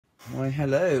Why,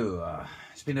 hello.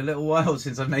 It's been a little while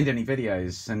since I've made any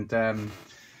videos, and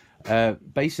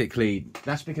basically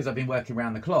that's because I've been working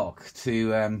around the clock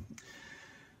to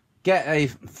get a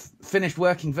finished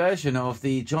working version of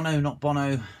the Jono, not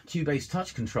Bono, Cubase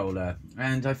Touch controller,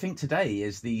 and I think today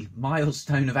is the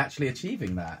milestone of actually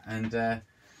achieving that. And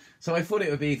so I thought it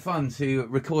would be fun to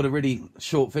record a really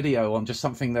short video on just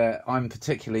something that I'm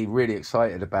particularly really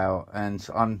excited about, and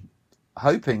I'm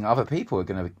hoping other people are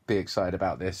going to be excited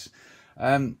about this.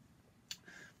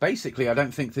 Basically, I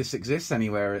don't think this exists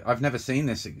anywhere. I've never seen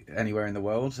this anywhere in the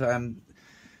world. And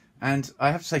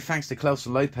I have to say thanks to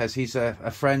Clelson Lopes. He's a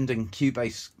friend and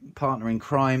Cubase partner in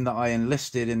crime that I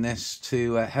enlisted in this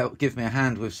to help give me a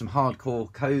hand with some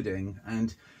hardcore coding.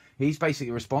 And he's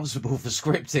basically responsible for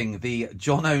scripting the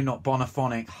Jono, not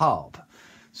Bonophonic Harp.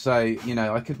 So, you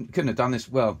know, I couldn't have done this.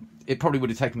 Well, it probably would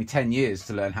have taken me 10 years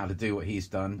to learn how to do what he's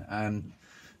done.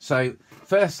 So,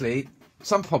 firstly,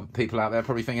 some people out there are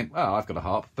probably thinking, oh, I've got a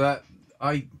harp, but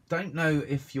I don't know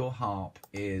if your harp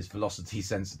is velocity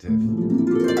sensitive.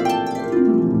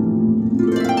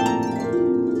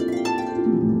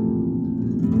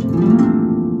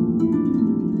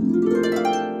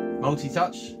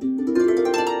 Multi-touch.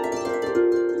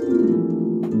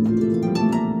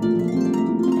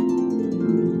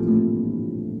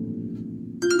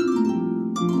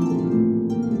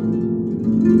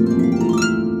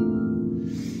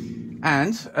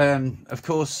 And of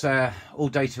course, all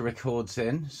data records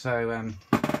in. So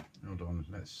hold on,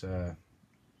 let's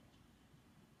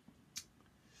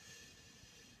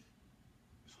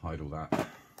hide all that.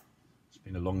 It's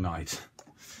been a long night.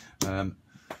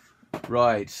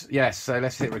 Right, yes. So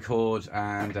let's hit record,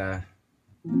 and there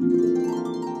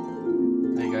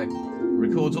you go.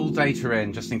 Records all data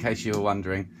in, just in case you were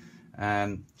wondering.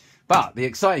 But the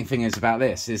exciting thing is about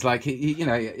this is, like, you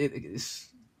know, it's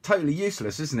totally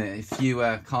useless, isn't it, if you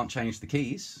can't change the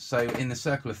keys. So in the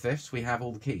circle of fifths we have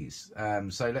all the keys,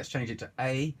 so let's change it to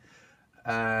A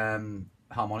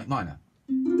harmonic minor.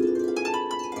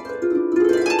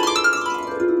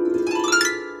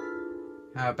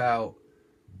 How about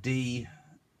D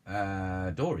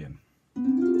Dorian?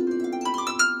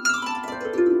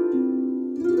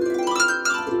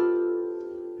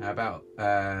 How about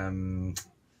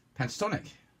pentatonic?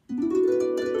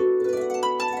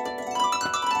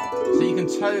 So you can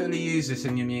totally use this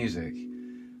in your music.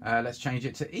 Let's change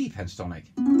it to E pentatonic.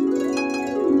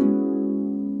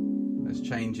 Let's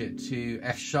change it to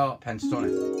F sharp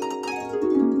pentatonic.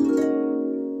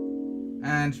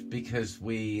 And because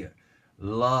we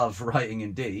love writing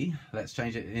in D, let's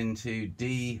change it into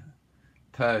D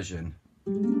Persian.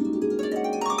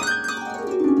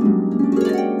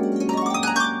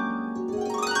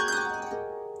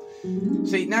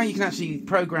 See, now you can actually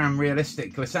program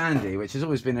realistic glissandi, which has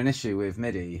always been an issue with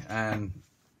MIDI. Yeah,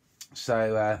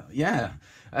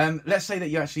 let's say that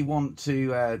you actually want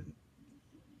to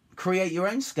create your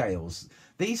own scales.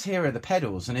 These here are the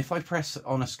pedals, and if I press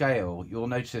on a scale, you'll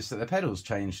notice that the pedals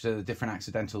change to the different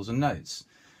accidentals and notes.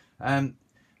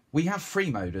 We have free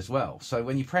mode as well, so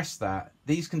when you press that,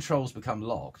 these controls become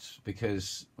locked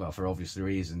because, well, for obvious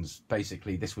reasons.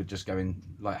 Basically this would just go in,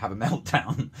 like, have a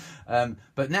meltdown.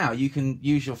 But now you can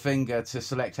use your finger to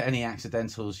select any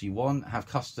accidentals you want, have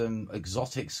custom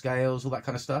exotic scales, all that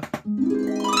kind of stuff.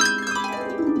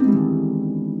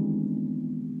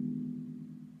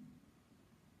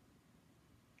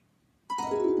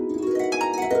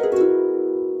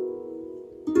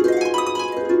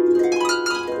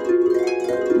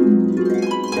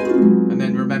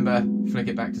 Remember, flick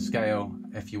it back to scale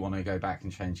if you want to go back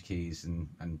and change keys and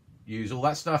use all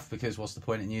that stuff, because what's the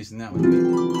point in using that one?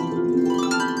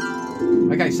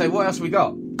 Okay, so what else have we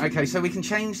got? Okay, so we can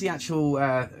change the actual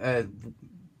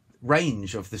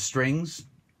range of the strings.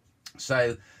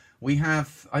 So we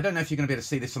have, I don't know if you're going to be able to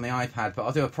see this on the iPad, but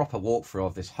I'll do a proper walkthrough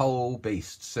of this whole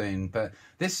beast soon. But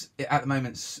this at the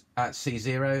moment's at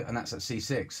C0 and that's at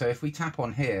C6. So if we tap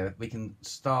on here, we can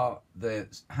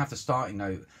have the starting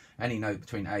note, any note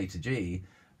between A to G,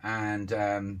 and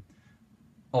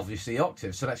obviously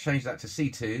octave. So let's change that to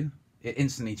C2. It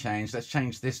instantly changed. Let's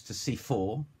change this to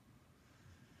C4.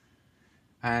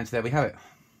 And there we have it.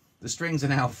 The strings are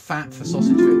now fat for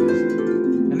sausage fingers.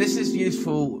 And this is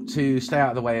useful to stay out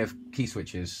of the way of key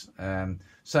switches.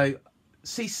 So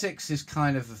C6 is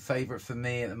kind of a favourite for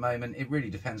me at the moment. It really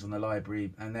depends on the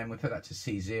library. And then we put that to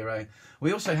C0.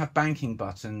 We also have banking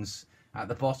buttons at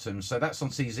the bottom, so that's on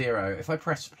C0. If I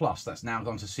press plus, that's now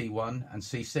gone to C1 and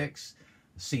C6,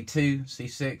 C2,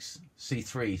 C6,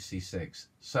 C3, C6.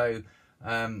 So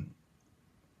I'll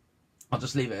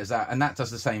just leave it as that, and that does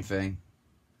the same thing.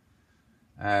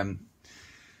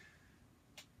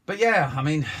 But yeah, I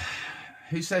mean,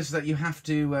 who says that you have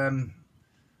to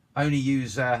only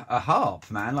use a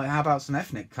harp, man? Like, how about some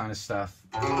ethnic kind of stuff?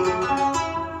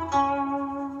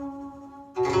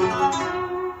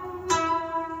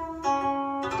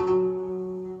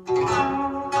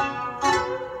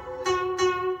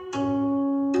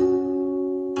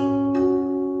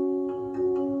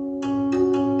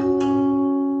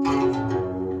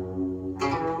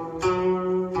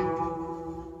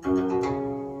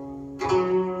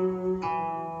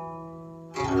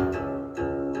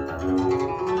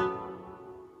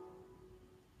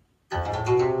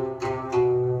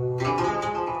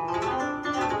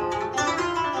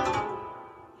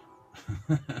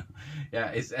 Yeah,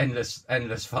 it's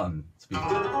endless fun to be.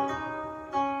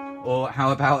 Or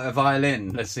how about a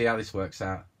violin? Let's see how this works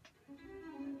out.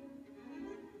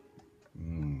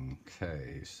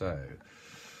 Okay, so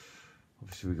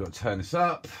obviously we've got to turn this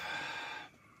up.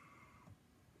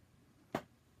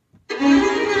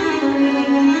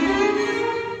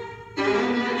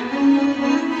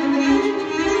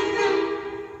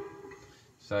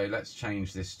 So let's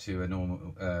change this to a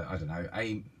normal, I don't know,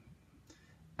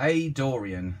 A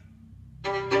Dorian.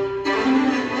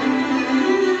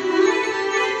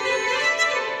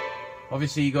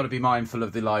 Obviously, you've got to be mindful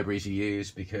of the libraries you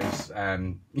use because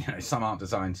you know, some aren't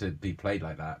designed to be played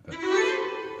like that.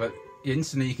 But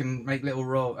instantly, you can make little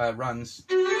runs.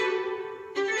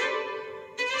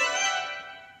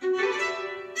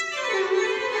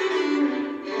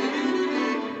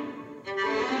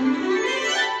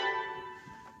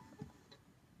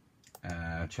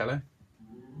 Cello.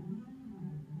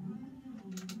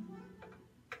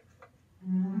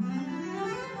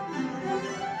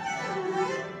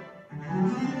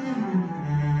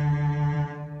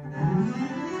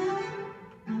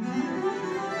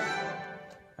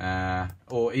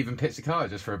 Or even pizzicato,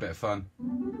 just for a bit of fun.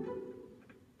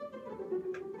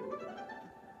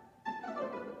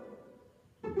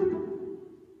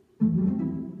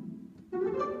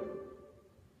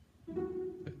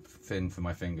 Bit thin for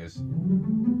my fingers.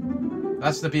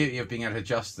 That's the beauty of being able to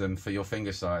adjust them for your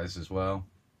finger size as well.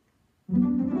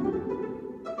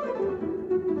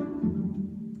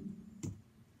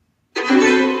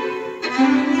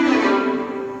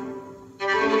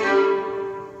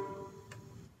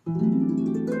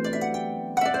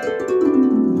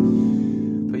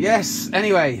 Yes,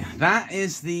 anyway, that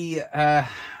is the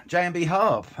J&B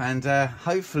Harp, and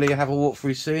hopefully I have a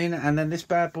walkthrough soon, and then this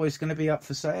bad boy's going to be up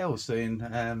for sale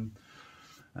soon.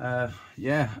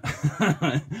 Yeah,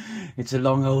 it's a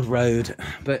long old road,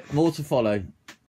 but more to follow.